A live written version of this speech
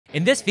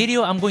In this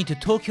video, I'm going to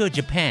Tokyo,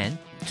 Japan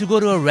to go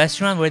to a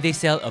restaurant where they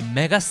sell a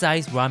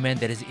mega-sized ramen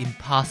that is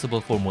impossible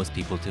for most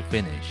people to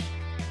finish.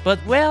 But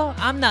well,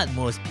 I'm not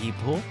most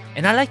people,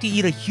 and I like to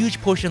eat a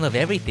huge portion of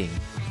everything.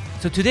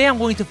 So today I'm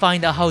going to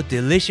find out how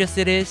delicious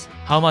it is,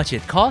 how much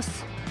it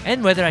costs,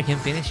 and whether I can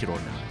finish it or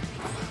not.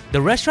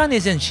 The restaurant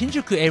is in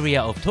Shinjuku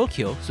area of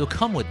Tokyo, so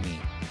come with me.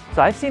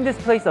 So I've seen this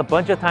place a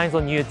bunch of times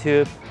on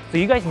YouTube, so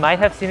you guys might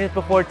have seen it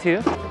before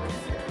too.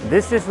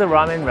 This is the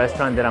ramen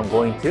restaurant that I'm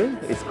going to.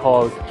 It's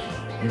called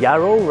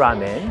Yaro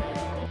Ramen.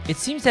 It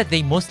seems that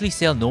they mostly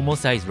sell normal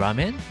sized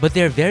ramen, but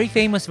they're very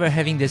famous for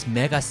having this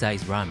mega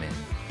sized ramen.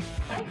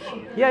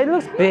 Yeah, it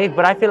looks big,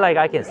 but I feel like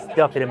I can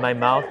stuff it in my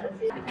mouth.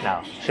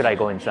 Now, should I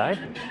go inside?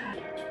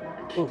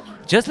 Ooh.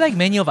 Just like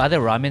many of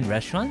other ramen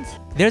restaurants,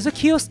 there's a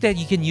kiosk that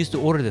you can use to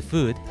order the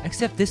food,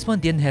 except this one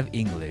didn't have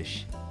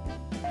English.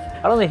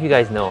 I don't know if you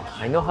guys know,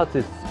 I know how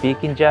to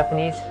speak in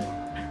Japanese.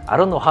 I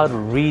don't know how to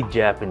read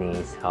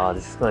Japanese. Oh,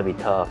 this is gonna be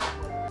tough.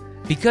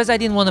 Because I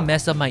didn't want to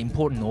mess up my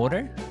important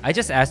order, I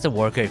just asked the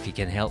worker if he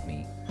can help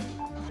me.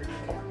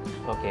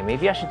 Okay,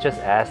 maybe I should just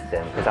ask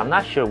them, because I'm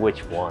not sure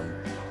which one.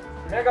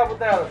 それ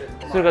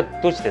が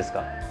どっちです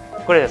か?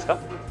 これですか?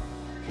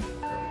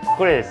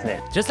 これです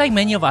ね. Just like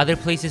many of other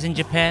places in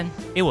Japan,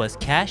 it was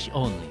cash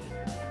only.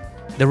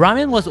 The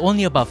ramen was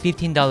only about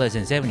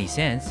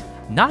 $15.70,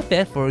 not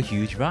bad for a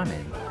huge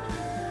ramen.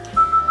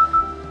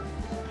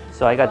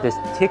 So I got this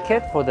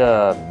ticket for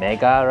the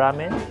mega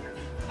ramen.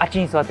 あっち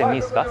に座ってもい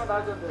いですか?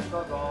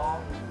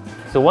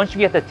 So once you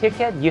get the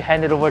ticket, you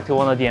hand it over to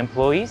one of the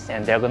employees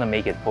and they're gonna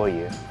make it for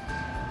you.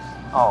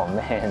 Oh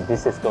man,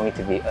 this is going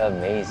to be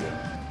amazing.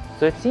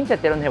 So it seems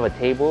that they don't have a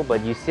table,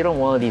 but you sit on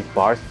one of these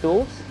bar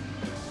stools.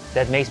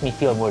 That makes me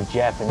feel more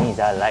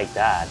Japanese. I like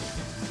that.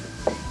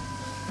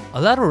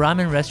 A lot of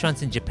ramen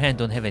restaurants in Japan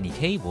don't have any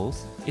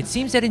tables. It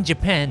seems that in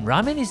Japan,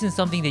 ramen isn't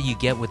something that you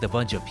get with a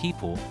bunch of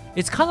people.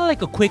 It's kind of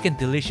like a quick and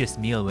delicious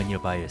meal when you're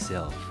by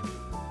yourself.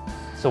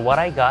 So what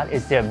I got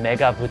is their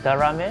mega buta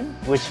ramen,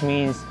 which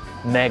means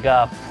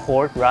mega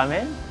pork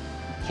ramen.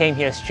 Came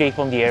here straight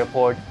from the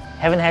airport.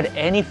 Haven't had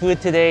any food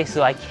today,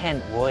 so I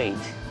can't wait.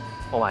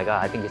 Oh my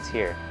god, I think it's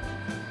here.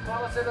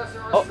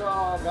 Oh.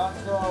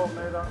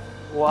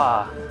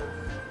 Wow.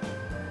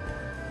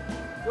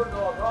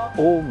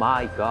 Oh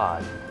my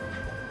god.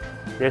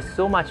 There's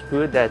so much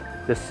food that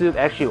the soup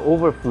actually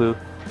overflew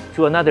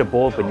to another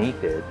bowl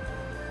beneath it.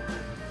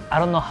 I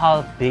don't know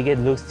how big it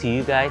looks to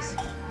you guys.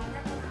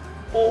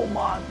 Oh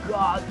my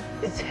god,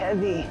 it's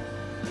heavy.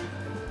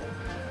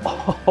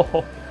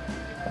 Oh,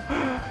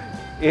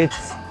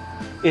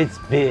 it's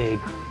big.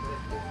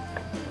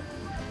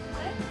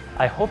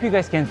 I hope you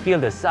guys can feel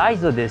the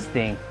size of this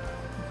thing.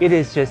 It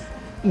is just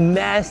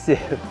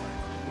massive.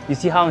 You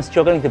see how I'm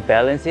struggling to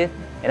balance it?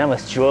 And I'm a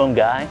strong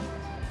guy.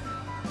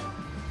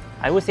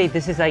 I would say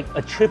this is like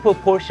a triple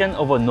portion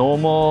of a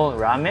normal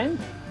ramen.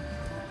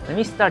 Let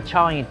me start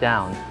chowing it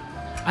down.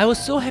 I was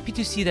so happy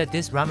to see that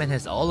this ramen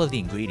has all of the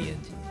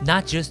ingredients,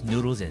 not just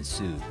noodles and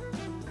soup.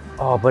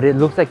 Oh, but it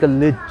looks like a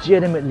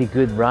legitimately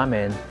good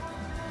ramen.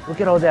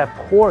 Look at all that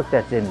pork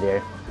that's in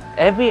there.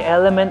 Every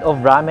element of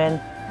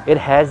ramen, it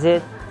has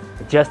it,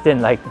 just in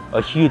like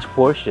a huge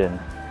portion.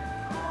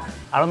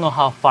 I don't know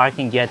how far I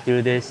can get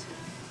through this.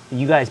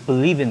 You guys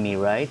believe in me,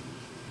 right?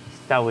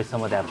 Start with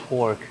some of that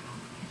pork.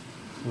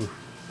 Ooh.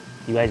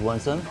 You guys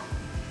want some?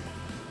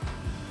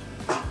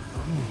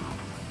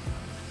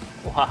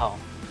 Wow,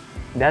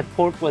 that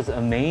pork was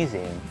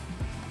amazing.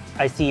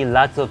 I see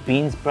lots of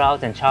bean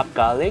sprouts and chopped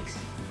garlics.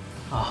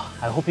 Oh,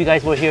 I hope you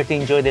guys were here to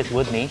enjoy this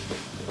with me.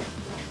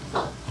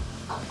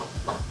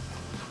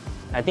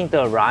 I think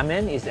the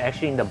ramen is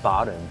actually in the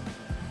bottom.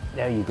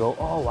 There you go.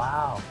 Oh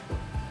wow.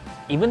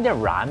 Even their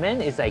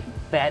ramen is like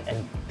fat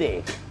and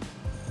thick.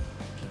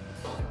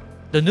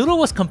 The noodle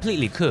was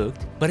completely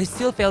cooked, but it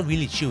still felt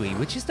really chewy,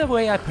 which is the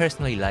way I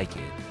personally like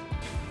it.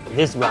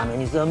 This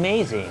ramen is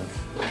amazing.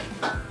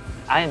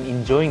 I am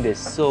enjoying this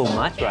so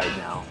much right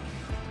now.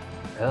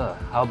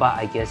 How about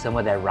I get some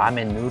of that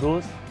ramen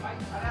noodles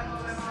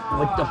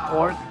with the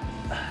pork?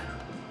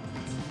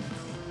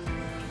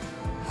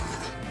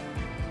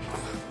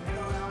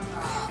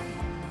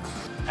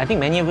 I think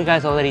many of you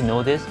guys already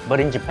know this,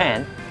 but in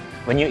Japan,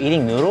 when you're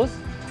eating noodles,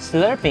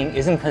 slurping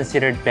isn't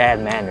considered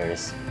bad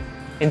manners.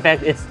 In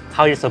fact, it's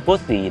how you're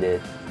supposed to eat it.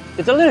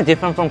 It's a little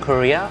different from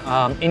Korea.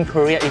 In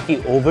Korea, if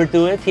you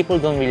overdo it, people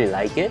don't really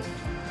like it.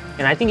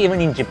 And I think even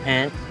in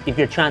Japan, if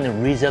you're trying to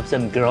raise up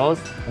some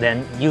girls,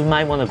 then you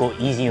might want to go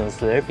easy on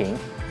slurping.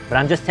 But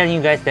I'm just telling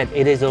you guys that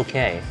it is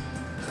okay.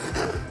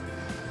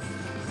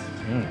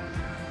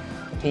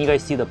 Can you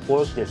guys see the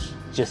pork?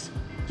 Just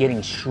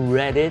getting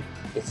shredded.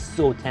 It's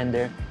so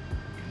tender.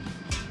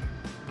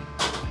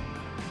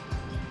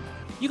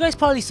 You guys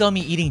probably saw me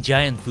eating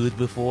giant food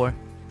before.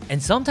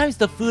 And sometimes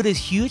the food is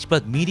huge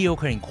but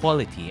mediocre in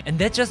quality, and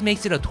that just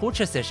makes it a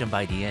torture session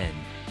by the end.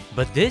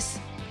 But this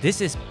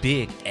is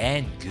big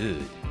and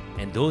good,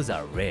 and those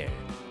are rare.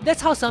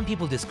 That's how some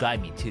people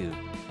describe me too,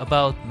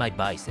 about my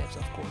biceps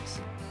of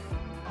course.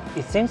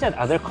 It seems that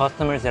other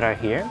customers that are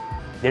here,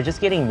 They're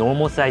just getting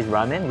normal sized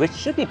ramen, which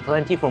should be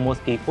plenty for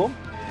most people.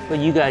 But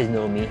you guys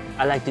know me,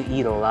 I like to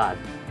eat a lot.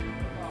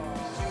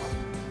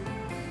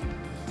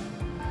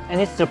 And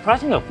it's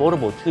surprisingly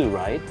affordable too,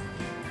 right?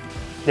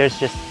 There's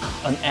just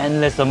an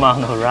endless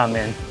amount of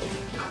ramen.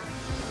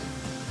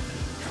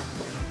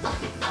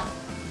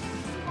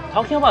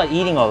 Talking about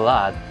eating a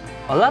lot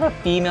of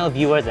female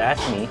viewers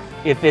ask me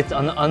if it's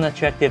an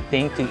unattractive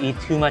thing to eat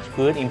too much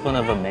food in front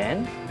of a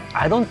man.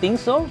 I don't think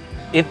so.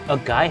 If a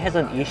guy has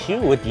an issue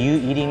with you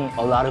eating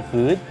a lot of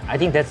food, I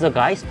think that's the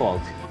guy's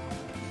fault.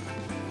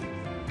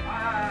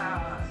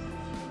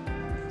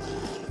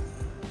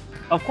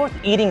 Of course,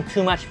 eating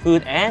too much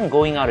food and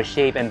going out of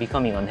shape and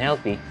becoming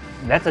unhealthy,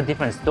 that's a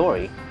different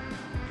story.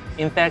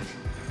 In fact,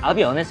 I'll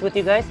be honest with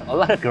you guys, a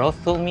lot of girls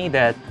told me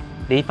that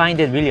they find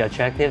it really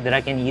attractive that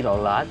I can eat a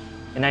lot,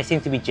 and I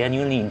seem to be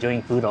genuinely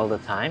enjoying food all the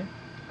time.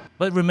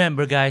 But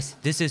remember guys,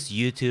 this is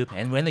YouTube,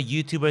 and when a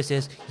YouTuber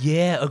says,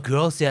 yeah, a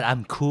girl said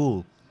I'm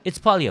cool, it's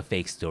probably a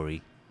fake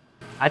story.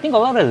 I think a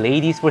lot of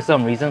ladies for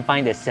some reason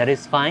find it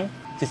satisfying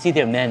to see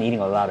their men eating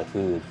a lot of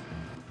food.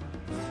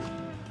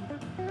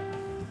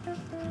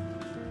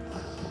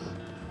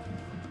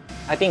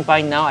 I think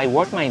by now I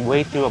worked my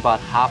way through about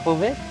half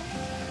of it.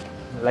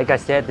 Like I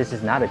said, this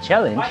is not a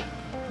challenge,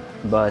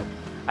 but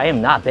I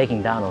am not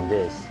backing down on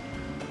this.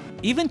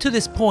 Even to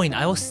this point,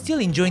 I was still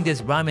enjoying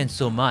this ramen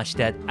so much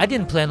that I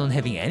didn't plan on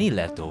having any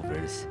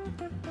leftovers.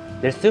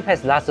 Their soup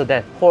has lots of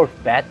that pork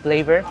fat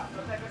flavor.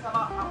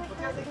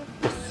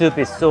 The soup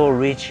is so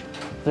rich,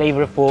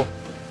 flavorful,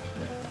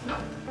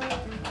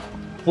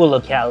 full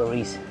of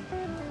calories.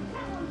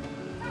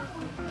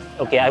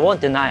 Okay, I won't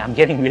deny I'm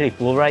getting really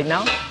full right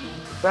now,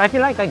 but I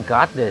feel like I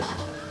got this.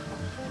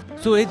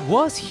 So it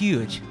was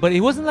huge, but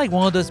it wasn't like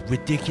one of those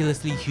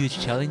ridiculously huge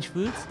challenge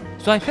foods,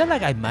 so I felt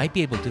like I might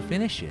be able to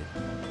finish it.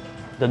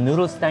 The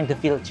noodles starting to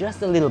feel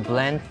just a little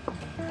bland,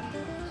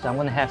 so I'm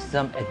gonna have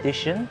some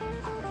addition.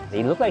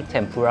 They look like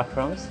tempura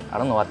crumbs. I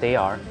don't know what they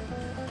are.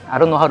 I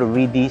don't know how to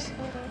read these.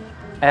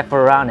 F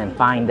around and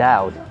find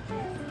out.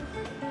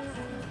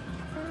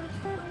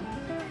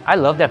 I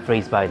love that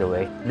phrase, by the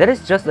way. That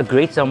is just a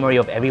great summary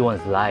of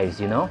everyone's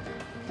lives, you know?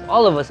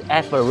 All of us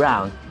F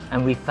around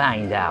and we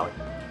find out.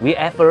 We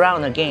F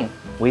around again,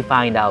 we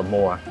find out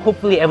more.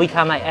 Hopefully every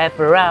time I F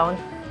around,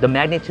 the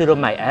magnitude of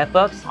my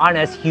F-ups aren't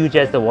as huge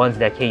as the ones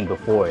that came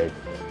before it.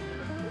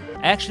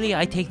 Actually,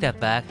 I take that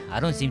back. I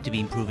don't seem to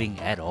be improving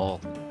at all.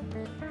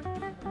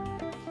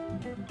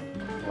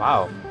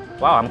 Wow,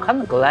 I'm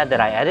kind of glad that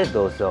I added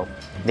those though.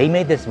 They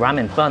made this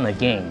ramen fun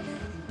again.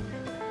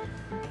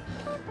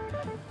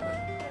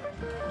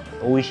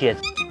 Oishi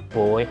as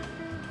boy.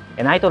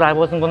 And I thought I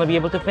wasn't gonna be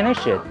able to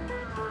finish it.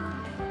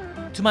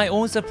 To my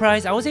own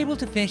surprise, I was able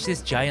to finish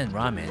this giant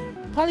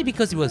ramen, probably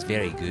because it was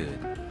very good.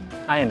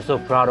 I am so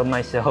proud of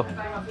myself.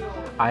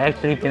 I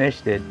actually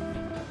finished it.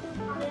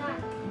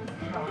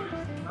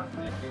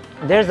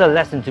 There's a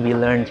lesson to be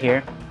learned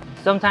here.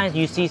 Sometimes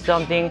you see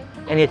something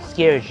and it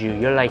scares you.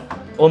 You're like,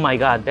 oh my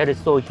god, that is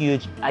so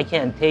huge, I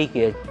can't take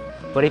it.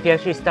 But if you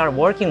actually start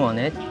working on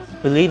it,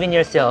 believe in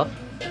yourself,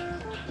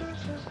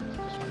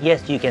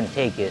 yes, you can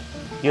take it.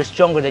 You're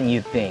stronger than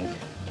you think.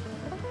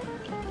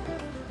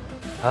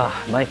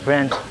 My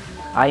friend,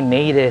 I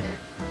made it.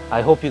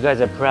 I hope you guys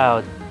are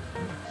proud.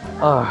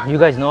 You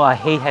guys know I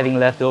hate having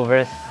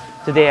leftovers.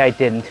 Today I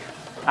didn't.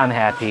 I'm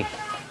happy.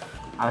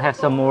 I'll have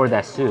some more of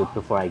that soup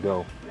before I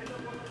go.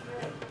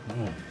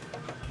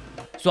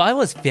 So I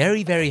was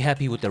very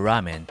happy with the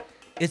ramen.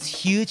 It's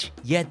huge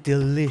yet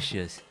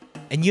delicious.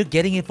 And you're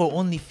getting it for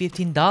only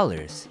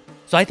 $15.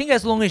 So I think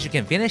as long as you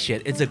can finish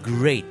it, it's a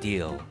great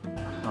deal.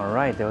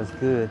 Alright, that was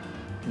good.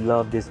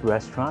 Love this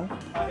restaurant.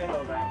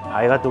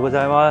 Arigatou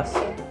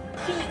gozaimasu.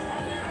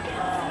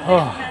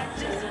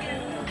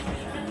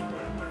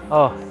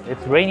 Oh,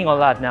 it's raining a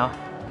lot now.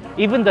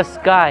 Even the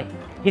sky,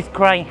 he's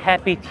crying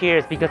happy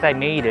tears because I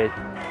made it.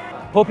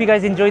 Hope you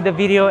guys enjoyed the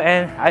video,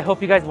 and I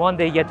hope you guys one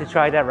day get to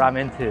try that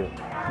ramen too.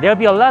 There'll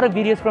be a lot of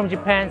videos from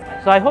Japan,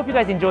 so I hope you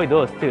guys enjoy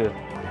those too.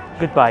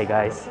 Goodbye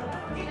guys.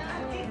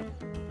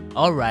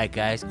 Alright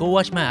guys, go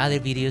watch my other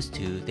videos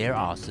too, they're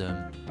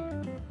awesome.